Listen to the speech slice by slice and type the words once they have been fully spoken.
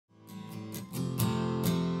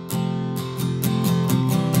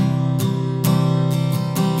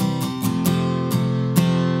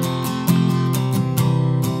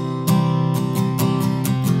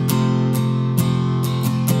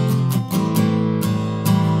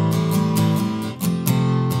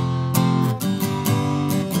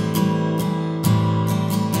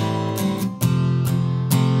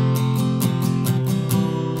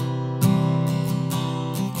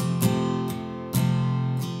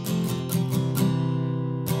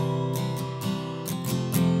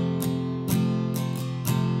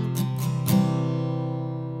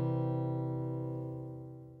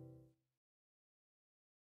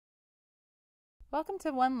Welcome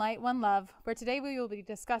to One Light, One Love, where today we will be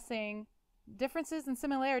discussing differences and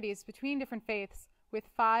similarities between different faiths with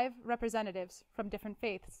 5 representatives from different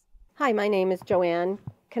faiths. Hi, my name is Joanne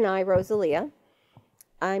Kanai Rosalia.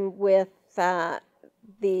 I'm with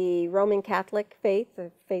the Roman Catholic faith,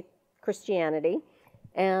 Christianity,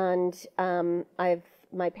 and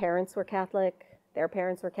my parents were Catholic, their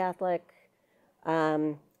parents were Catholic,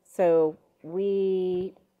 so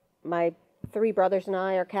my 3 brothers and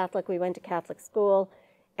I are Catholic. We went to Catholic school,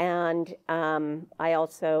 and I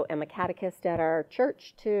also am a catechist at our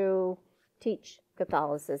church to teach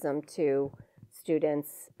Catholicism to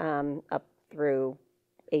students up through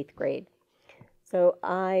 8th grade. So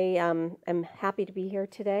I am happy to be here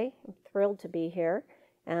today. I'm thrilled to be here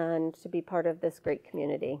and to be part of this great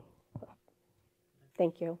community.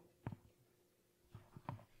 Thank you.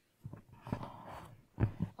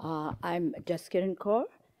 I'm Jaskiran Kaur.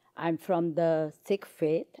 I'm from the Sikh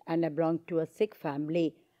faith and I belong to a Sikh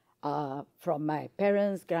family. From my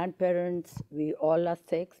parents, grandparents, we all are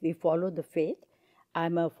Sikhs. We follow the faith.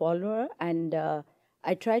 I'm a follower, and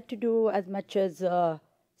I try to do as much as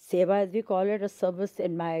seva, as we call it, a service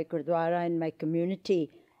in my gurdwara, in my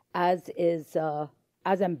community, as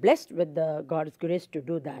I'm blessed with the God's grace to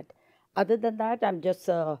do that. Other than that, I'm just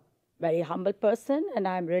a very humble person, and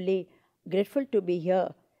I'm really grateful to be here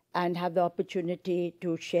and have the opportunity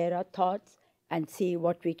to share our thoughts and see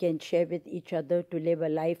what we can share with each other to live a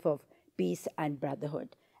life of peace and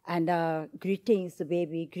brotherhood. And greetings, the way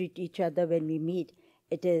we greet each other when we meet,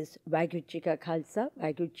 it is Vaheguru Ji Ka Khalsa,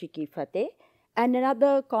 Vaheguru Ji Ki Fateh. And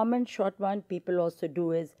another common short one people also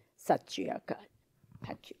do is Sat Shri Akal.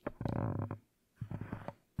 Thank you.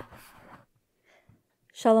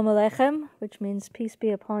 Shalom Aleichem, which means peace be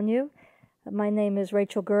upon you. My name is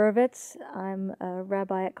Rachel Gurovitz. I'm a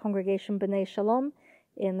rabbi at Congregation B'nai Shalom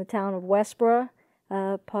in the town of Westboro,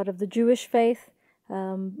 part of the Jewish faith.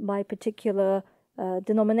 My particular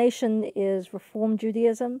denomination is Reform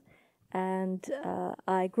Judaism, and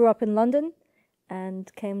I grew up in London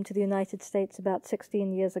and came to the United States about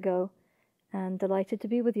 16 years ago, and delighted to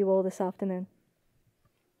be with you all this afternoon.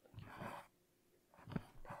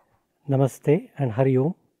 Namaste and Hari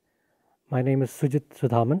Om. My name is Sujit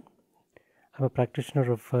Sudhaman. I'm a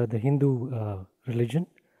practitioner of the Hindu religion.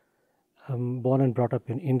 I'm born and brought up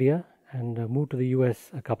in India and moved to the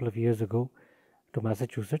US a couple of years ago to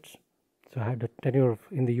Massachusetts. So I had a tenure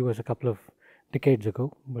in the US a couple of decades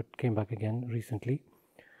ago, but came back again recently.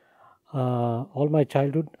 All my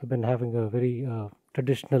childhood I've been having a very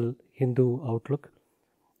traditional Hindu outlook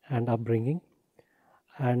and upbringing.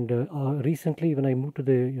 And recently when I moved to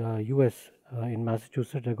the US in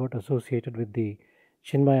Massachusetts, I got associated with the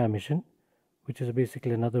Chinmaya Mission, which is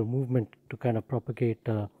basically another movement to kind of propagate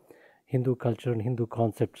Hindu culture and Hindu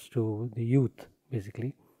concepts to the youth,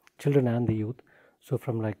 basically, children and the youth. So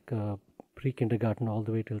from like pre-kindergarten all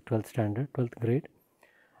the way till 12th grade.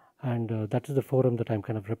 And that is the forum that I'm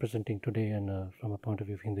kind of representing today and from a point of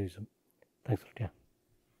view of Hinduism. Thanks, Ratia.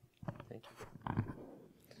 Thank you.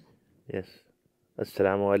 Yes.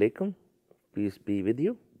 Assalamu alaikum. Peace be with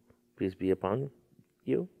you. Peace be upon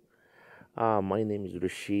you. My name is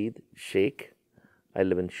Rashid Sheikh. I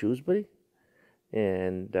live in Shrewsbury,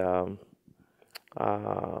 and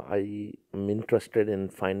I am interested in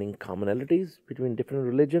finding commonalities between different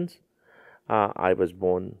religions. I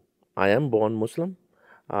am born Muslim.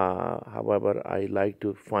 However, I like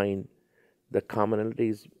to find the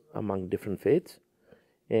commonalities among different faiths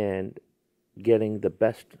and getting the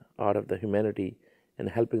best out of the humanity and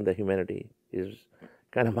helping the humanity is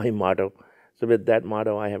kind of my motto. So with that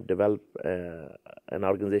motto, I have developed an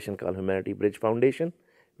organization called Humanity Bridge Foundation,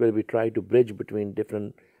 where we try to bridge between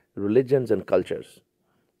different religions and cultures.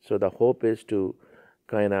 So the hope is to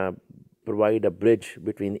kind of provide a bridge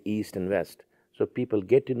between East and West, so people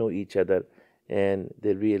get to know each other and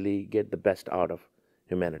they really get the best out of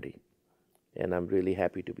humanity. And I'm really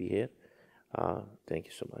happy to be here. Thank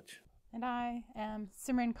you so much. And I am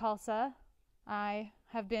Simran Khalsa. I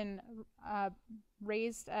have been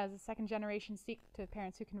raised as a second-generation Sikh to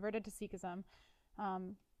parents who converted to Sikhism.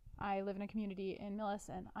 I live in a community in Millis,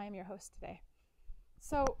 and I am your host today.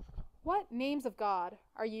 So, what names of God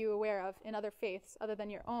are you aware of in other faiths other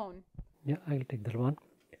than your own? Yeah, I'll take that one.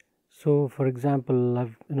 So, for example,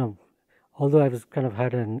 although I was kind of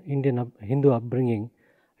had an Indian Hindu upbringing,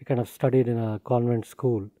 I kind of studied in a convent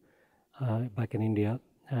school back in India,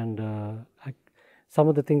 and some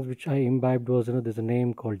of the things which I imbibed was, there's a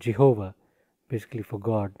name called Jehovah, basically for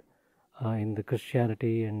God, in the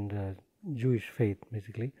Christianity and Jewish faith,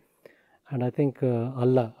 basically. And I think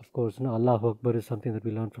Allah, of course, Allahu Akbar is something that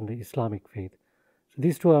we learn from the Islamic faith. So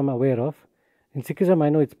these two I'm aware of. In Sikhism, I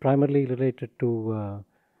know it's primarily related to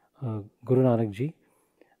Guru Nanak Ji.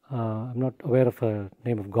 I'm not aware of a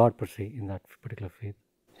name of God per se in that particular faith.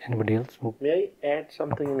 Anybody else? May I add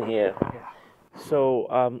something in here?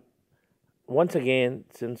 So, once again,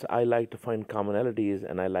 since I like to find commonalities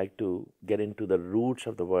and I like to get into the roots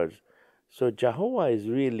of the words, so Jehovah is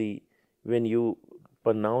really, when you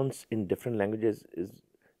pronounce in different languages,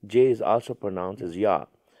 J is also pronounced as Yah.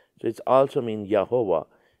 So it's also mean Yehovah.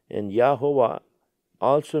 And Yehovah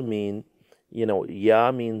also mean,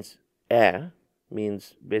 Yah means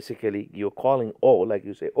means basically you're calling like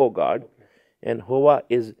you say, oh God. And Hova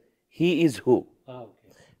is He is who.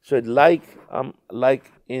 So like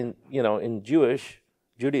in in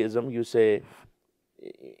Judaism you say,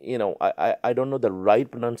 I don't know the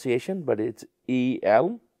right pronunciation, but it's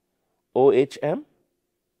ELOHM.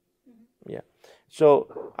 Yeah.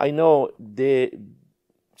 So I know they,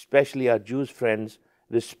 especially our Jewish friends,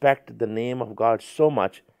 respect the name of God so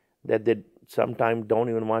much that they sometimes don't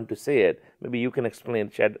even want to say it. Maybe you can explain,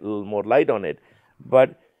 shed a little more light on it.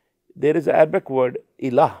 But there is an Arabic word,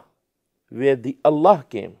 ilah, where the Allah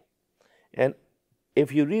came. And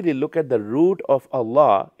if you really look at the root of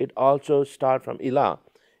Allah, it also starts from ilah.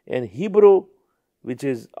 And Hebrew, which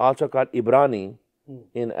is also called Ibrani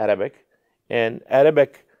in Arabic, and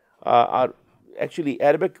Arabic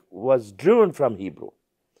Arabic was driven from Hebrew.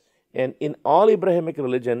 And in all Abrahamic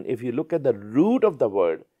religion, if you look at the root of the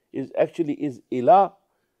word, is ilah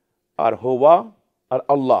or Hova or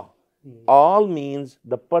Allah. All means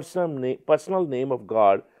the personal name of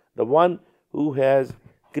God, the one who has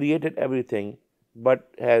created everything, but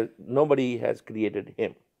nobody has created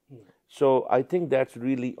him. So I think that's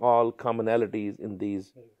really all commonalities in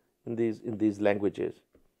these languages.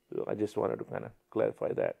 So I just wanted to kind of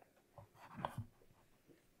clarify that.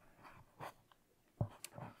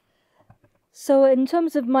 So in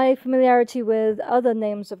terms of my familiarity with other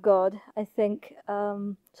names of God, I think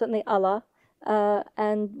certainly Allah.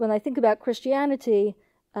 And when I think about Christianity,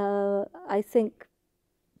 I think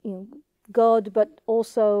God, but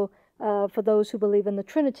also for those who believe in the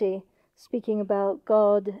Trinity, speaking about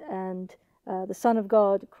God and the Son of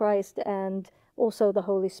God, Christ, and also the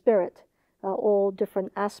Holy Spirit, all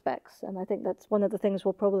different aspects. And I think that's one of the things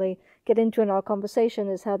we'll probably get into in our conversation,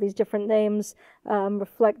 is how these different names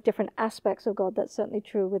reflect different aspects of God. That's certainly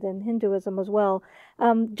true within Hinduism as well.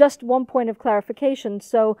 Just one point of clarification.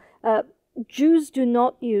 So Jews do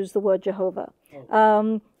not use the word Jehovah.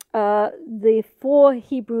 The 4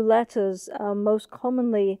 Hebrew letters most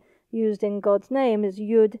commonly used in God's name is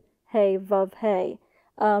Yud, He, Vav, He.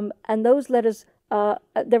 And those letters,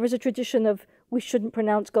 there is a tradition of we shouldn't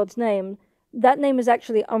pronounce God's name. That name is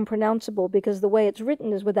actually unpronounceable because the way it's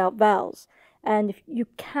written is without vowels. And if you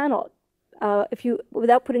cannot,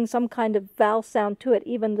 without putting some kind of vowel sound to it,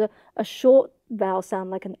 even a short vowel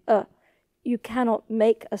sound like an you cannot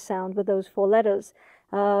make a sound with those 4 letters.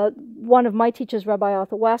 One of my teachers, Rabbi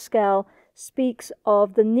Arthur Waskow, speaks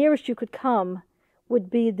of the nearest you could come would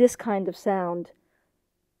be this kind of sound,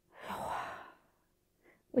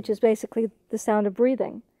 which is basically the sound of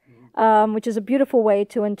breathing, which is a beautiful way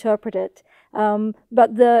to interpret it.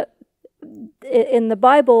 But in the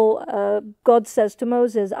Bible, God says to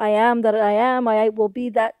Moses, I am that I am, I will be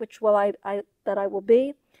that which that I will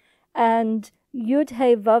be. And Yud,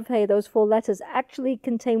 He, Vav, He, those 4 letters actually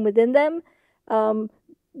contain within them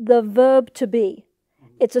the verb to be.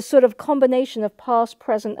 It's a sort of combination of past,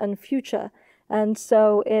 present, and future. And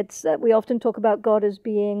so we often talk about God as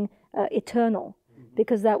being eternal,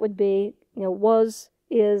 because that would be, was,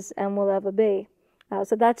 is, and will ever be.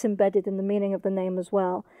 So that's embedded in the meaning of the name as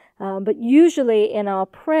well. But usually in our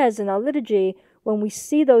prayers, in our liturgy, when we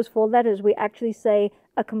see those 4 letters, we actually say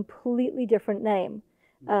a completely different name.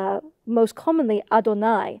 Most commonly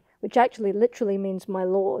Adonai, which actually literally means my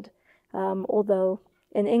Lord. Although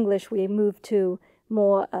in English we move to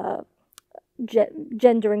more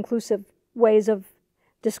gender-inclusive ways of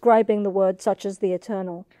describing the word, such as the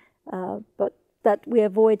eternal. But that we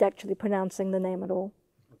avoid actually pronouncing the name at all.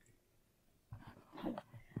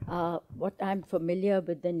 What I'm familiar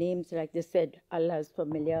with the names, like they said, Allah is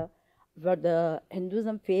familiar. For the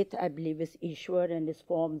Hinduism faith, I believe is Ishwar and his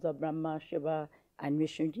forms of Brahma, Shiva, and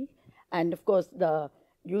Vishnuji. And of course, the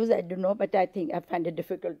Jews, I don't know, but I think I find it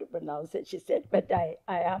difficult to pronounce it, she said, but I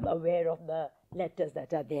am aware of the letters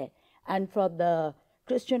that are there. And for the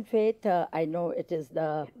Christian faith, I know it is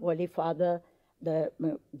the Holy Father, the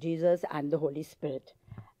Jesus, and the Holy Spirit.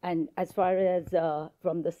 And as far as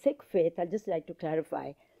from the Sikh faith, I'd just like to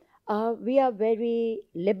clarify, we are very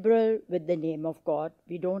liberal with the name of God.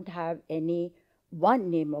 We don't have any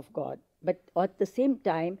one name of God. But at the same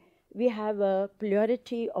time, we have a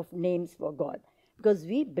plurality of names for God, because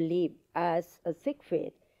we believe as a Sikh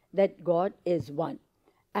faith that God is one.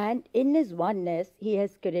 And in his oneness, he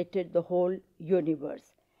has created the whole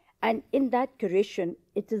universe. And in that creation,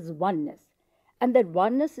 it is oneness. And that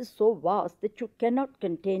oneness is so vast that you cannot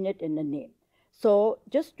contain it in a name. So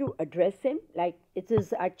just to address him, like it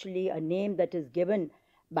is actually a name that is given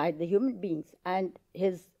by the human beings, and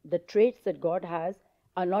the traits that God has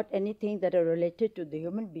are not anything that are related to the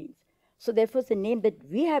human beings. So therefore, it's a name that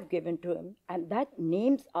we have given to him, and that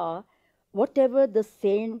names are whatever the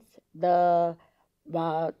saints, the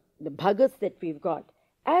bhagats that we've got,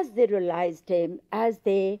 as they realized him, as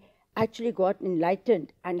they actually got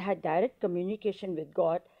enlightened and had direct communication with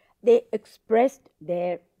God, they expressed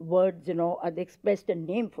their words, or they expressed a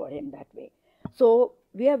name for him that way. So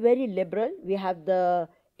we are very liberal. We have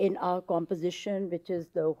in our composition, which is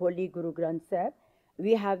the Holy Guru Granth Sahib,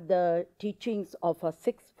 we have the teachings of our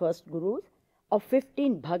 6 first gurus, of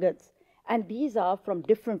 15 bhagats, and these are from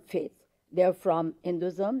different faiths. They are from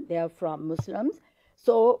Hinduism, they are from Muslims.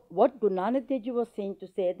 So what Guru Nanak Dev Ji was saying to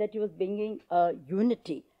say that he was bringing a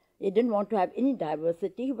unity. He didn't want to have any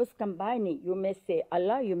diversity. He was combining. You may say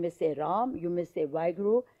Allah, you may say Ram, you may say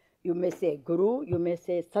Vaheguru, you may say Guru, you may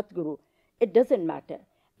say Satguru. It doesn't matter.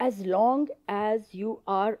 As long as you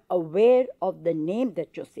are aware of the name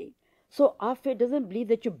that you're saying. So our faith doesn't believe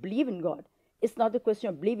that you believe in God. It's not a question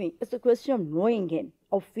of believing. It's a question of knowing him,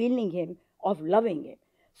 of feeling him, of loving him.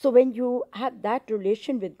 So when you have that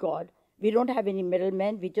relation with God, we don't have any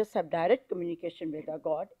middlemen. We just have direct communication with our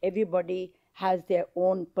God. Everybody has their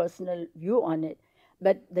own personal view on it.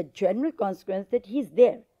 But the general consequence that he's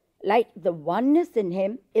there. Like the oneness in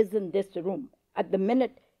him is in this room. At the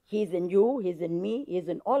minute, he's in you, he's in me, he's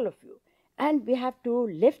in all of you. And we have to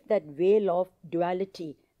lift that veil of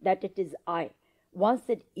duality, that it is I. Once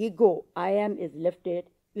that ego, I am, is lifted,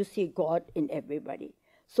 you see God in everybody.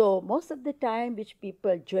 So most of the time which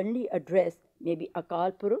people generally address, maybe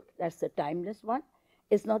Akal Purukh, that's the timeless one,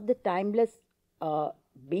 is not the timeless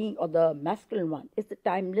being or the masculine one. It's the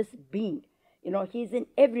timeless being. He's in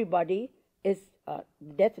everybody.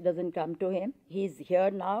 Death doesn't come to him. He's here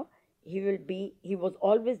now. He was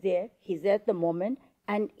always there. He's at the moment,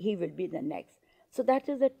 and he will be the next. So that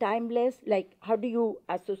is a timeless, like how do you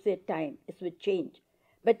associate time? It's with change.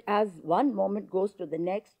 But as one moment goes to the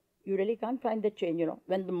next, you really can't find the change.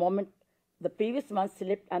 When the previous one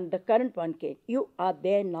slipped and the current one came, you are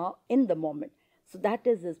there now in the moment. So that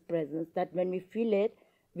is his presence, that when we feel it,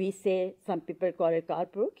 we say, some people call it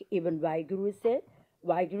Kalpurukh, even Vaheguru is said.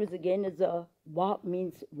 Vaheguru is again Va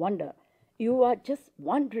means wonder. You are just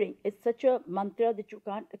wondering. It's such a mantra that you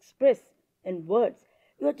can't express in words.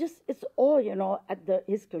 It's all, at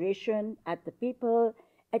his creation, at the people,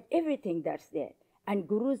 at everything that's there. And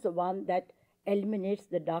Guru is the one that eliminates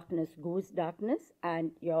the darkness. Guru is darkness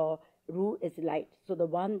and your Ru is light. So the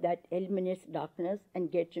one that eliminates darkness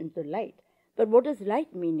and gets into light. But what does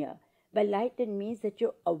light mean here? By light, it means that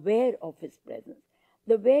you're aware of his presence.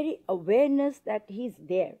 The very awareness that he's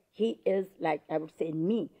there. He is, like I would say, in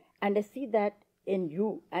me. And I see that in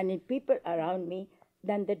you and in people around me,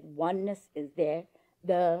 then that oneness is there.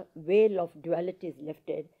 The veil of duality is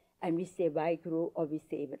lifted, and we say Vaheguru, or we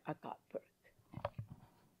say even Akal Purukh.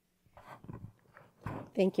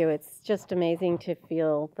 Thank you. It's just amazing to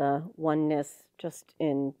feel the oneness just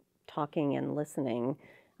in talking and listening.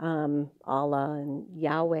 Allah and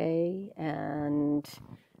Yahweh and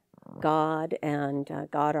God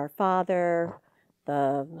our Father,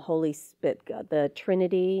 the Holy Spirit, the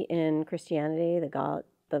Trinity in Christianity,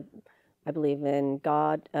 I believe in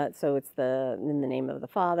God, so it's in the name of the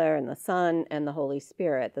Father and the Son and the Holy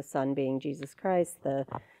Spirit, the Son being Jesus Christ, the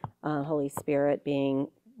Holy Spirit being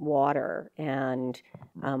water, and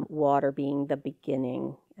water being the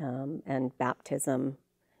beginning, and baptism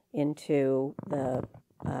into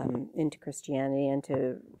Christianity,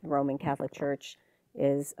 into the Roman Catholic Church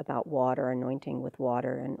is about water, anointing with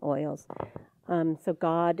water and oils. So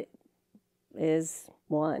God is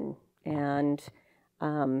one, and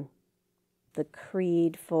the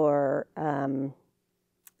creed for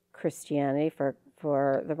Christianity,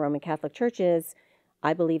 for the Roman Catholic Church is,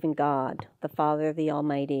 I believe in God, the Father, the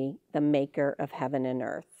Almighty, the maker of heaven and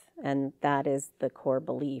earth. And that is the core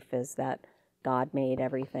belief, is that God made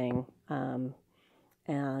everything,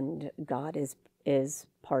 and God is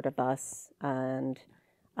part of us. And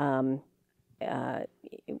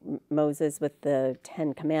Moses with the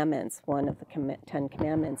 10 Commandments, one of the 10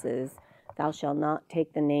 Commandments is, thou shalt not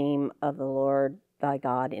take the name of the Lord thy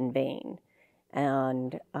God in vain.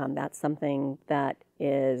 And that's something that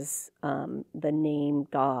is the name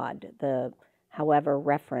God, the however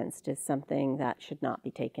referenced, is something that should not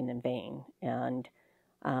be taken in vain. And,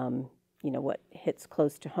 what hits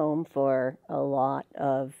close to home for a lot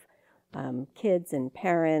of kids and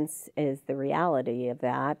parents is the reality of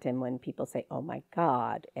that. And when people say, oh my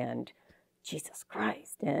God, and Jesus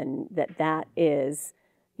Christ, and that is,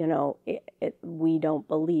 we don't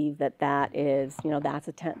believe that is,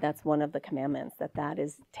 that's one of the commandments, that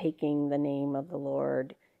is taking the name of the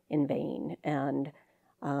Lord in vain. And,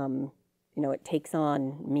 it takes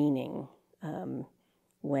on meaning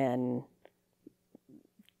when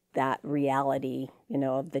that reality,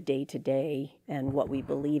 of the day-to-day and what we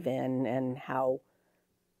believe in and how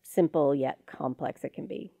simple yet complex it can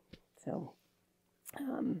be. So, if I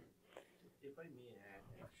may add,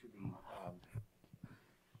 actually,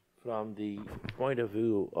 from the point of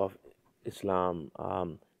view of Islam,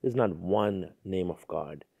 there's not one name of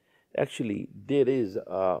God. Actually, there is,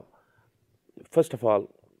 first of all,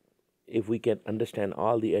 if we can understand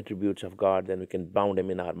all the attributes of God, then we can bound Him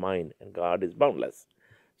in our mind, and God is boundless.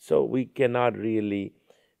 So we cannot really,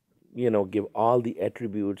 give all the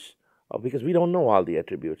attributes, because we don't know all the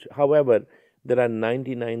attributes. However, there are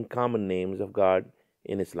 99 common names of God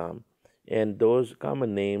in Islam, and those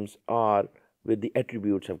common names are with the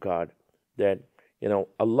attributes of God. That,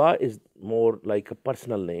 Allah is more like a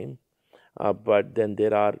personal name, but then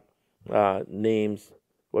there are names,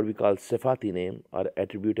 what we call sifati name, or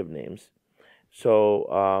attributive names. So,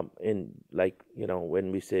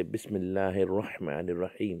 when we say Bismillahir Rahmanir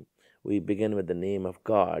Rahim, we begin with the name of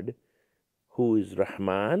God, who is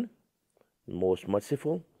Rahman, most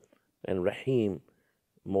merciful, and Rahim,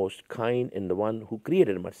 most kind, and the one who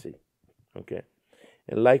created mercy. Okay,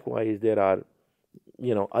 and likewise there are,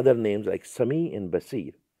 other names like Sami and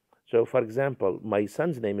Basir. So, for example, my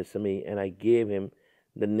son's name is Sami, and I gave him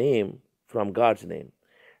the name from God's name.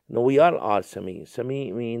 Now, we all are Sami.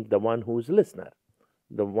 Sami means the one who is listener,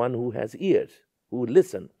 the one who has ears, who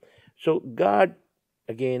listen. So God,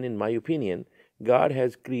 again, in my opinion, God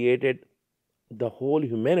has created the whole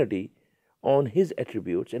humanity on His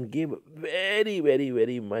attributes and gave very, very,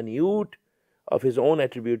 very minute of His own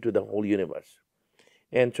attribute to the whole universe.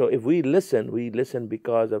 And so if we listen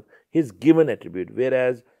because of His given attribute,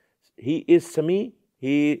 whereas He is Sami,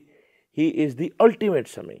 He is the ultimate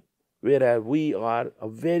Sami. Whereas we are a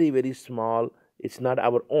very, very small, it's not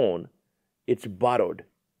our own, it's borrowed,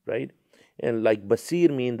 right? And like Basir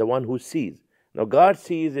means the one who sees. Now God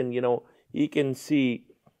sees, and He can see,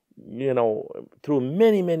 through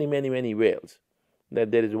many, many, many, many ways. That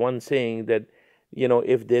there is one saying that,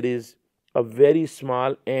 if there is a very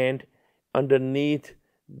small ant underneath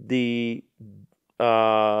the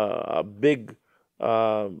big,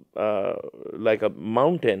 like a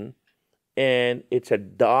mountain, and it's a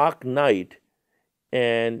dark night,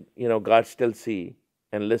 and God still see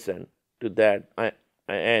and listen to that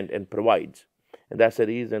and provides. And that's the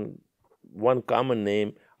reason one common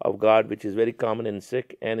name of God, which is very common in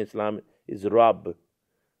Sikh and Islam, is Rabb.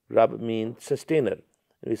 Rabb means sustainer.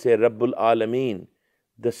 We say Rabbul Alameen,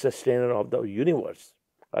 the sustainer of the universe.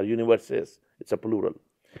 Our universe it's a plural.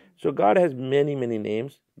 So God has many, many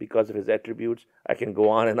names because of His attributes. I can go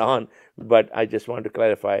on, but I just want to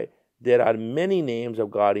clarify. There are many names of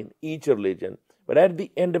God in each religion, but at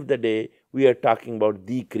the end of the day, we are talking about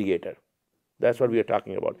the Creator. That's what we are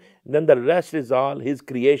talking about. And then the rest is all His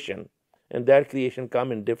creation, and that creation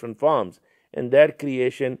comes in different forms, and that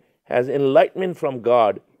creation has enlightenment from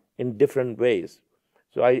God in different ways.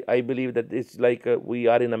 So I believe that it's like we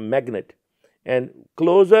are in a magnet, and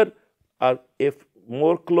closer, or if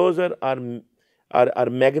more closer our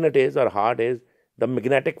magnet is, our heart is, the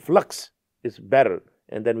magnetic flux is better.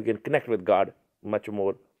 And then we can connect with God much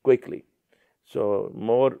more quickly. So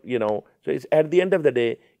more, so it's at the end of the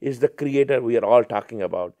day, is the Creator we are all talking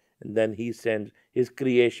about. And then He sends His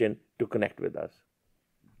creation to connect with us.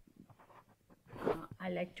 I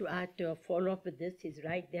like to add to follow up with this. He's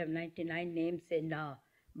right. There are 99 names in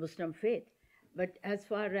Muslim faith. But as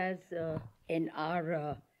far as in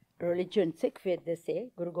our religion, Sikh faith, they say,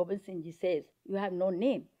 Guru Gobind Singh Ji says, you have no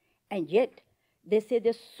name. And yet, they say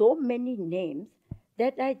there's so many names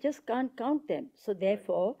that I just can't count them. So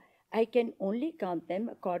therefore, I can only count them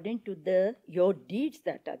according to your deeds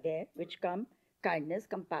that are there, which come kindness,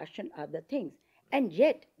 compassion, other things. And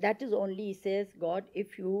yet, that is only, he says, God,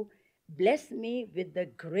 if you bless me with the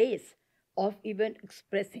grace of even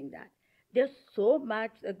expressing that. There's so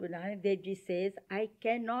much that Guru Nanak Dev Ji says, I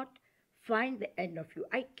cannot find the end of you.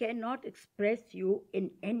 I cannot express you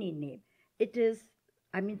in any name. It is,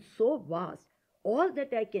 so vast. All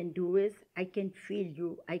that I can do is I can feel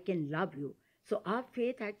you, I can love you. So our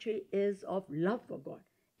faith actually is of love for God.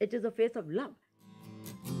 It is a faith of love.